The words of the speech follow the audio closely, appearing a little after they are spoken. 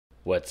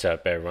What's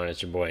up, everyone?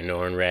 It's your boy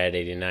Norn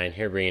Radd89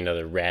 here, bringing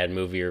another Radd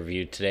movie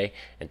review today.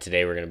 And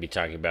today we're going to be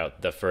talking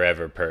about The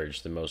Forever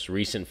Purge, the most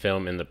recent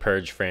film in the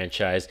Purge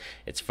franchise.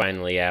 It's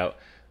finally out.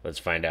 Let's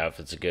find out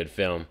if it's a good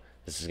film.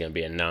 This is going to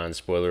be a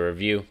non-spoiler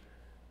review.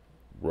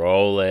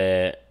 Roll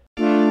it.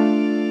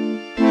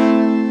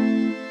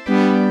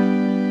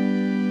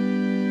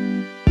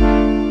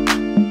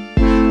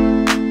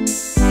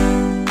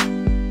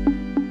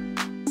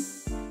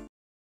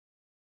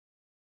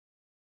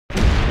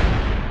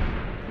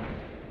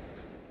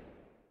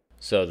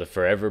 So, The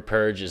Forever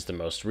Purge is the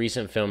most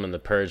recent film in the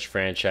Purge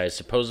franchise,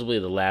 supposedly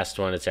the last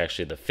one. It's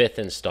actually the 5th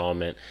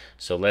installment.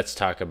 So let's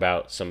talk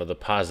about some of the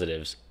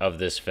positives of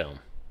this film.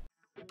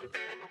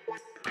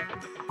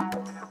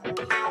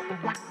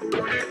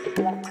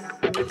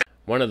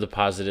 One of the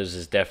positives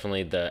is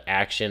definitely the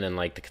action, and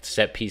like the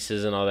set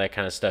pieces and all that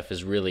kind of stuff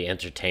is really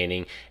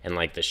entertaining, and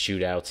like the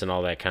shootouts and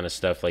all that kind of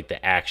stuff, like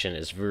the action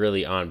is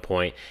really on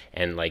point,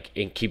 and like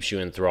it keeps you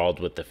enthralled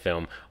with the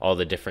film. All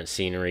the different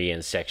scenery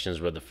and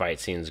sections where the fight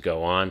scenes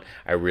go on,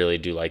 I really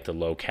do like the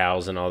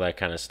locales and all that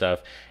kind of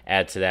stuff.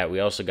 Add to that, we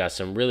also got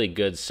some really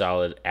good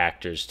solid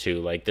actors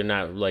too. Like, they're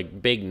not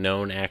like big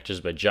known actors,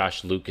 but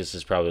Josh Lucas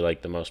is probably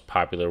like the most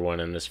popular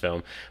one in this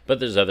film, but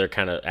there's other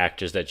kind of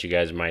actors that you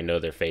guys might know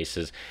their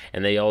faces,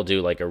 and they all do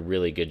like a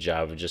really good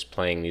job of just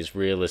playing these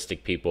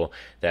realistic people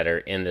that are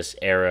in this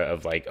era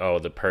of like, oh,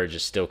 the purge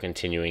is still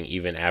continuing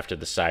even after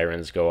the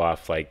sirens go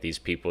off. Like, these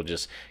people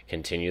just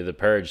continue the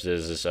purge.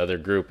 There's this other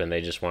group and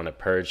they just want to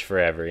purge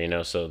forever, you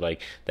know. So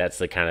like, that's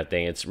the kind of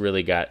thing. It's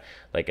really got,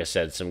 like I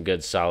said, some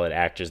good solid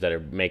actors that are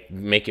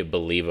make it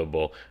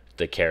believable,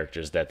 the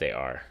characters that they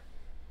are.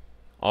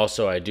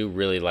 Also, I do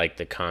really like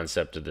the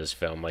concept of this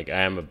film. Like,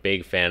 I am a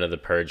big fan of the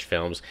Purge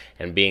films,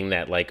 and being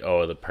that, like,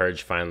 oh, the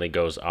Purge finally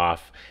goes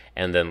off,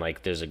 and then,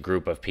 like, there's a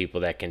group of people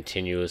that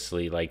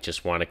continuously, like,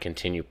 just want to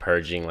continue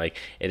purging. Like,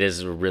 it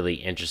is a really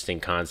interesting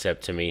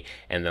concept to me.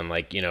 And then,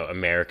 like, you know,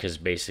 America's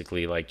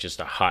basically, like, just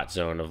a hot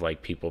zone of,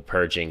 like, people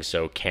purging.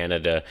 So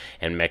Canada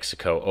and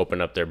Mexico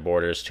open up their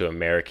borders to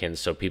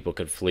Americans so people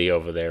could flee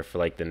over there for,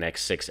 like, the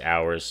next 6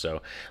 hours.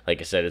 So, like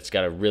I said, it's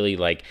got a really,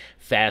 like,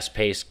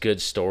 fast-paced, good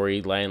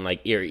storyline, like,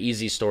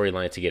 easy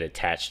storyline to get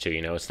attached to.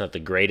 You know, it's not the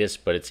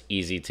greatest, but it's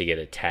easy to get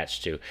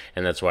attached to,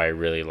 and that's why I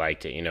really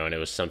liked it, you know. And it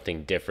was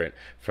something different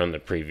from the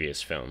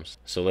previous films.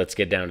 So let's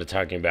get down to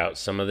talking about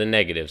some of the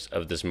negatives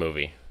of this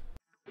movie.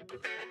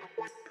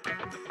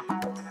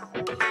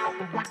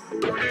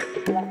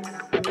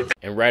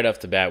 And right off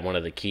the bat, one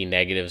of the key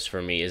negatives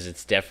for me is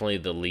it's definitely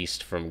the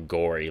least from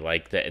gory.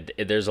 Like,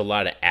 there's a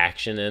lot of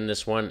action in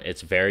this one.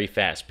 It's very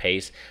fast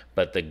paced,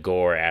 but the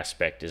gore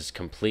aspect is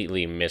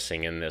completely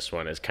missing in this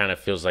one. It kind of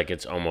feels like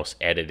it's almost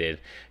edited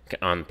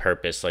on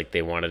purpose, like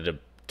they wanted to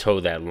toe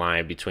that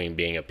line between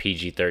being a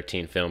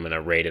PG-13 film and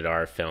a rated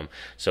R film.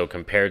 So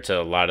compared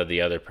to a lot of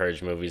the other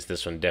Purge movies,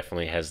 this one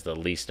definitely has the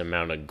least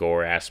amount of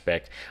gore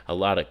aspect, a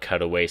lot of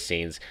cutaway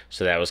scenes,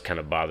 so that was kind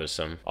of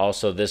bothersome.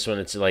 Also, this one,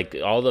 it's like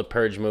all the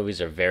Purge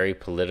movies are very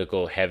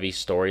political heavy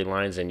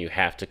storylines, and you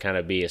have to kind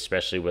of be,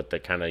 especially with the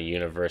kind of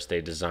universe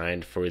they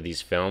designed for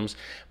these films.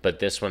 But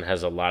this one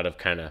has a lot of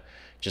kind of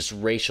just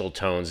racial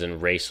tones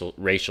and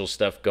racial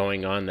stuff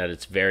going on, that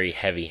it's very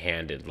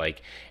heavy-handed,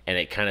 like, and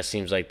it kind of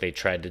seems like they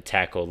tried to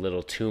tackle a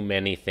little too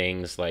many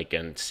things, like,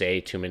 and say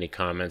too many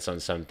comments on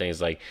some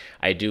things. Like,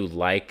 I do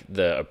like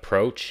the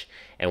approach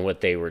and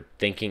what they were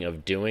thinking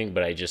of doing,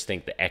 but I just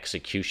think the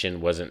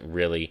execution wasn't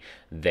really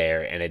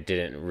there, and it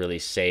didn't really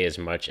say as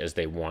much as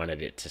they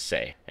wanted it to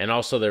say. And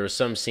also, there were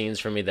some scenes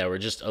for me that were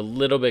just a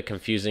little bit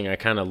confusing. I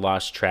kind of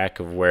lost track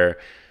of where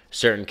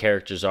certain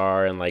characters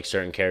are, and like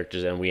certain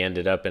characters, and we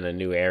ended up in a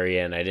new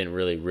area and I didn't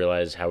really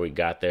realize how we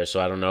got there.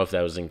 So I don't know if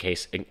that was a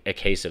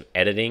case of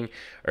editing,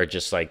 or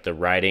just like the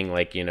writing,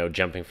 like, you know,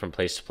 jumping from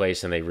place to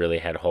place, and they really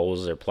had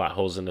holes or plot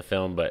holes in the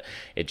film, but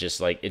it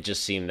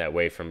just seemed that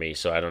way for me.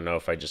 So I don't know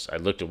if I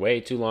looked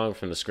away too long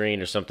from the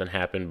screen or something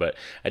happened, but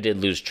I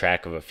did lose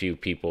track of a few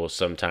people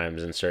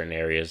sometimes in certain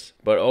areas.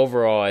 But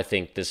overall, I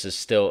think this is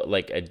still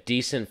like a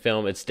decent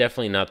film. It's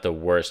definitely not the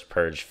worst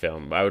Purge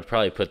film. I would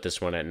probably put this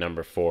one at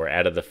number 4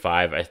 out of the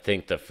 5. I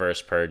think the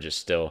first Purge is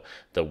still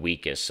the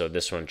weakest, so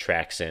this one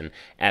tracks in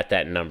at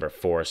that number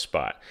 4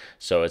 spot.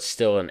 So it's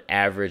still an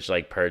average,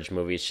 like, Purge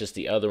movie. It's just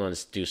the other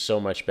ones do so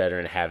much better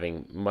in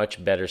having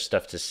much better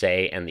stuff to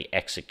say and the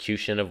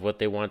execution of what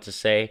they want to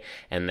say,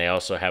 and they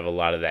also have a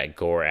lot of that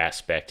gore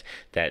aspect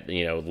that,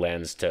 you know,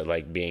 lends to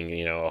like being,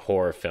 you know, a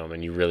horror film,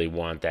 and you really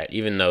want that,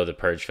 even though the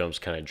Purge films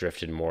kind of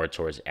drifted more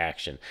towards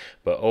action.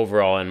 But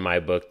overall, in my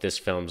book, this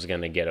film's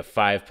gonna get a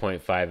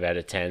 5.5 out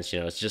of 10. So,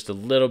 you know, it's just a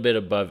little bit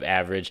above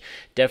average.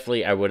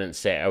 Definitely, I wouldn't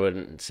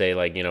say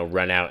like, you know,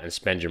 run out and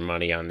spend your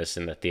money on this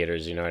in the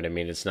theaters. You know what I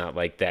mean? It's not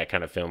like that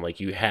kind of film. Like,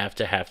 you have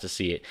to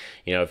see it.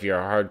 You know, if you're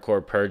a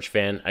hardcore Purge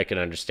fan, I can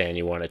understand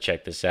you want to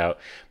check this out,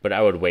 but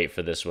I would wait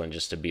for this one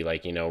just to be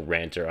like, you know,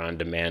 rent or on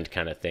demand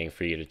kind of thing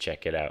for you to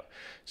check it out.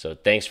 So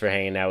thanks for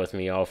hanging out with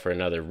me all for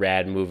another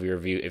Radd movie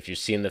review. If you've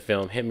seen the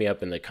film, hit me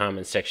up in the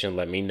comment section.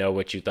 Let me know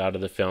what you thought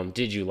of the film.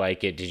 Did you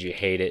like it? Did you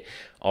hate it?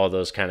 all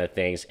those kind of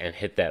things, and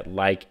hit that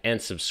like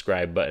and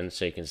subscribe button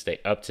so you can stay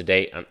up to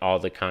date on all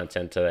the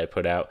content that I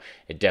put out.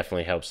 It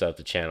definitely helps out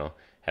the channel.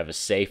 Have a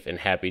safe and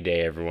happy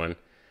day, everyone.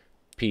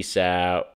 Peace out.